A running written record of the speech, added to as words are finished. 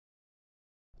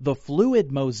The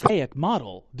fluid mosaic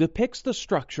model depicts the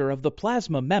structure of the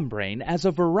plasma membrane as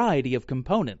a variety of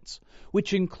components,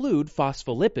 which include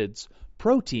phospholipids,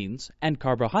 proteins, and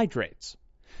carbohydrates.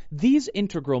 These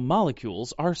integral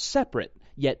molecules are separate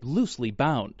yet loosely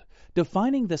bound,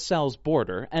 defining the cell's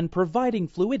border and providing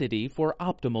fluidity for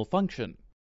optimal function.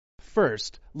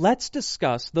 First, let's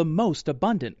discuss the most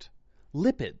abundant,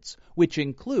 lipids, which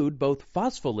include both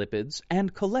phospholipids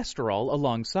and cholesterol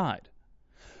alongside.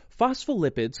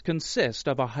 Phospholipids consist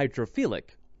of a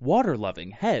hydrophilic,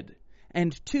 water-loving head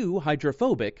and two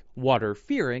hydrophobic,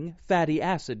 water-fearing fatty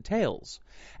acid tails,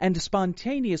 and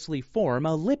spontaneously form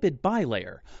a lipid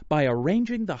bilayer by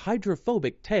arranging the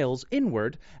hydrophobic tails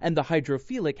inward and the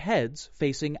hydrophilic heads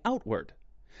facing outward.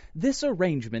 This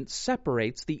arrangement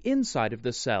separates the inside of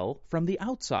the cell from the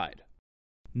outside.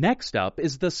 Next up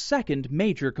is the second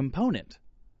major component,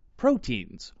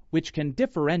 proteins, which can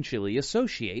differentially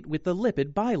associate with the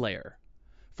lipid bilayer.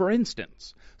 For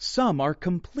instance, some are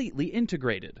completely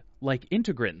integrated, like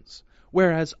integrins,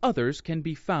 whereas others can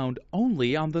be found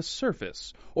only on the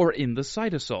surface or in the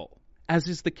cytosol, as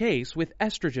is the case with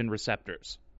estrogen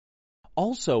receptors.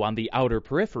 Also on the outer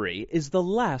periphery is the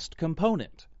last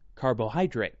component,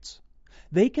 carbohydrates.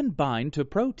 They can bind to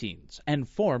proteins and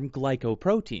form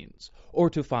glycoproteins, or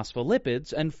to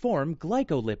phospholipids and form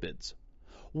glycolipids.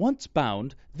 Once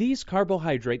bound, these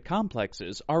carbohydrate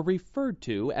complexes are referred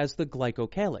to as the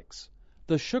glycocalyx,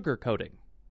 the sugar coating.